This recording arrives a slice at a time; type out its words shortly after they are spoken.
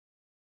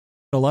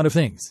a lot of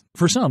things.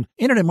 For some,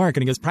 internet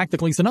marketing is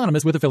practically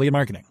synonymous with affiliate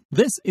marketing.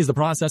 This is the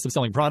process of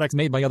selling products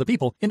made by other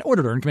people in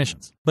order to earn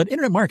commissions. But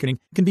internet marketing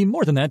can be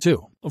more than that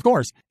too. Of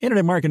course,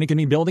 internet marketing can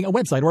mean building a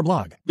website or a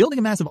blog, building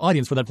a massive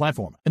audience for that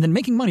platform, and then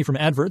making money from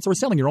adverts or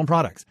selling your own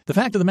products. The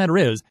fact of the matter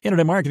is,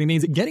 internet marketing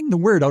means getting the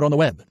word out on the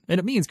web, and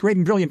it means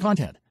creating brilliant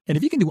content. And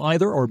if you can do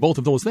either or both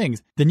of those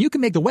things, then you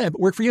can make the web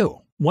work for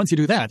you. Once you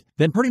do that,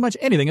 then pretty much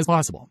anything is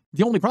possible.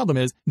 The only problem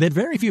is that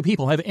very few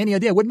people have any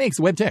idea what makes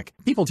the web tick.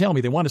 People tell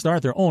me they want to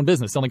start their own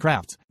business selling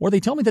crafts, or they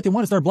tell me that they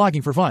want to start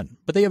blogging for fun,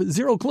 but they have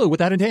zero clue what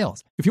that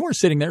entails. If you're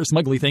sitting there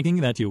smugly thinking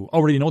that you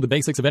already know the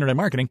basics of internet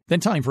marketing,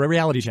 then time for a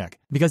reality check.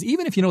 Because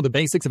even if you know the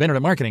basics of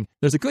internet marketing,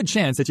 there's a good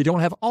chance that you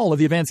don't have all of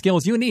the advanced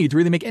skills you need to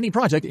really make any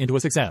project into a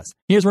success.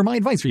 Here's where my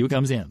advice for you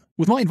comes in.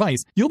 With my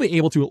advice, you'll be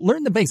able to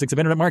learn the basics of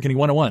internet marketing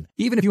 101,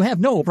 even if you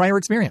have no prior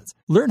experience.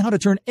 Learn how to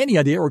turn any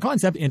idea or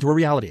concept into a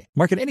reality.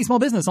 Market any small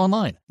business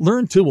online.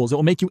 Learn tools that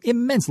will make you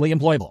immensely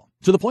employable,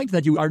 to the point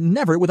that you are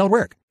never without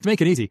work. To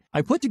make it easy,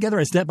 I put together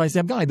a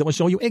step-by-step guide that will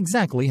show you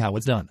exactly how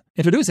it's done.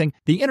 Introducing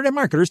the Internet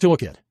Marketer's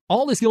Toolkit.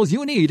 All the skills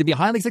you need to be a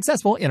highly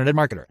successful internet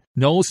marketer.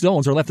 No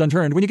stones are left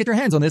unturned when you get your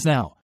hands on this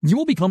now. You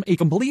will become a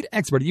complete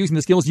expert at using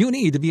the skills you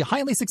need to be a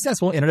highly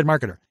successful internet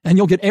marketer, and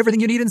you'll get everything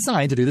you need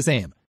inside to do the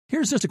same.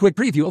 Here's just a quick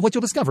preview of what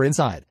you'll discover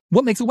inside.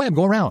 What makes a web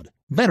go around?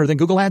 Better than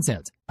Google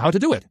AdSense. How to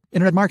do it.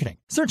 Internet marketing.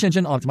 Search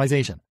engine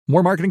optimization.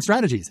 More marketing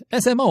strategies.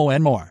 SMO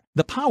and more.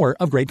 The power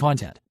of great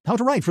content. How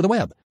to write for the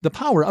web. The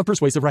power of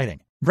persuasive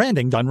writing.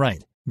 Branding done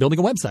right. Building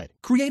a website.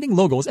 Creating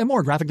logos and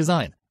more graphic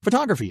design.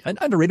 Photography, an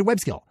underrated web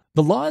skill.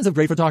 The laws of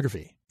great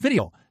photography.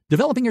 Video.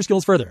 Developing your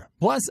skills further.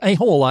 Plus a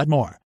whole lot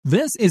more.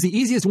 This is the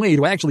easiest way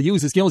to actually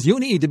use the skills you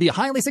need to be a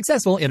highly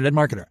successful internet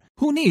marketer.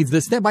 Who needs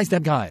this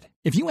step-by-step guide?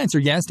 If you answer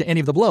yes to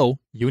any of the below,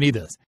 you need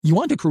this. You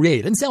want to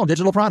create and sell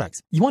digital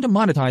products. You want to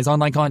monetize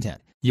online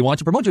content. You want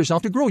to promote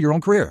yourself to grow your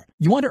own career.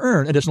 You want to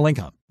earn additional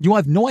income. You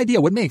have no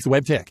idea what makes the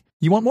web tick.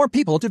 You want more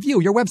people to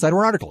view your website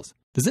or articles.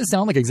 Does this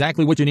sound like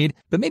exactly what you need?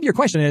 But maybe your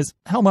question is,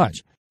 how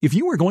much? If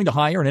you were going to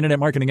hire an internet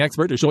marketing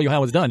expert to show you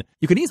how it's done,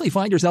 you could easily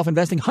find yourself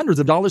investing hundreds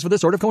of dollars for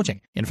this sort of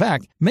coaching. In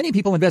fact, many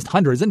people invest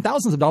hundreds and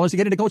thousands of dollars to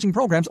get into coaching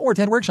programs or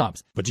attend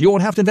workshops. But you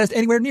won't have to invest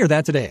anywhere near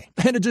that today.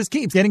 And it just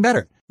keeps getting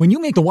better. When you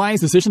make the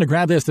wise decision to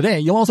grab this today,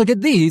 you'll also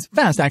get these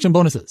fast action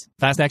bonuses.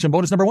 Fast action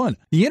bonus number 1,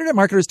 the Internet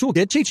Marketer's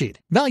Toolkit cheat sheet,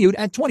 valued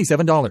at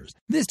 $27.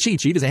 This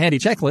cheat sheet is a handy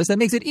checklist that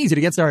makes it easy to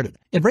get started.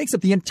 It breaks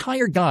up the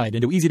entire guide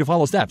into easy to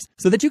follow steps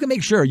so that you can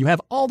make sure you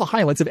have all the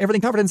highlights of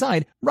everything covered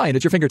inside right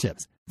at your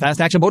fingertips.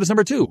 Fast action bonus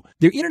number 2,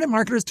 the Internet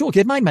Marketer's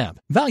Toolkit Mind Map,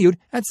 valued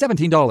at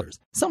 $17.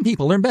 Some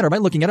people learn better by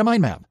looking at a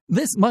mind map.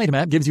 This mind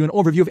map gives you an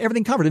overview of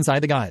everything covered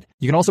inside the guide.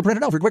 You can also print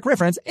it out for quick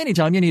reference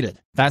anytime you need it.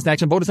 Fast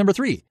action bonus number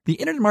 3, the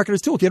Internet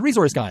Marketer's Toolkit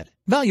Resource Guide,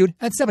 valued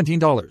at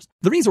 $17.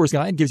 The resource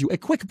guide gives you a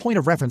quick point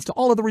of reference to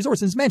all of the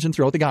resources mentioned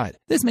throughout the guide.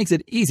 This makes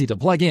it easy to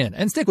plug in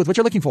and stick with what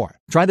you're looking for.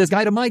 Try this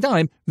guide on my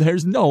dime.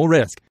 There's no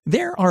risk.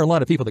 There are a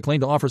lot of people that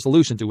claim to offer a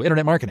solution to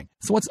internet marketing,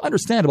 so it's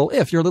understandable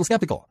if you're a little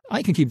skeptical.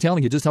 I can keep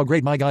telling you just how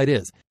great my guide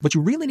is, but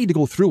you really need to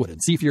go through it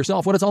and see for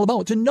yourself what it's all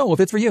about to know if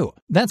it's for you.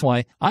 That's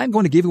why I'm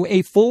going to give you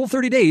a full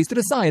 30 days to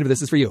decide if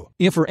this is for you.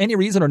 If for any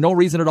reason or no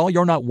reason at all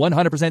you're not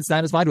 100%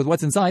 satisfied with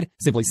what's inside,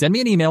 simply send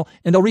me an email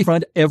and I'll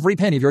refund every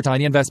penny of your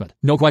tiny investment.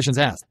 No questions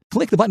asked.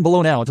 Click the button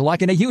below now to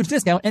lock in a huge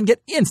discount and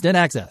get instant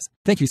access.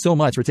 Thank you so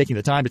much for taking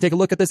the time to take a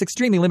look at this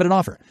extremely limited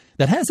offer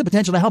that has the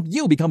potential to help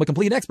you become a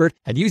complete expert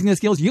at using the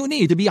skills you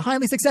need to be a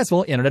highly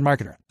successful internet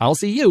marketer. I'll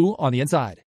see you on the inside.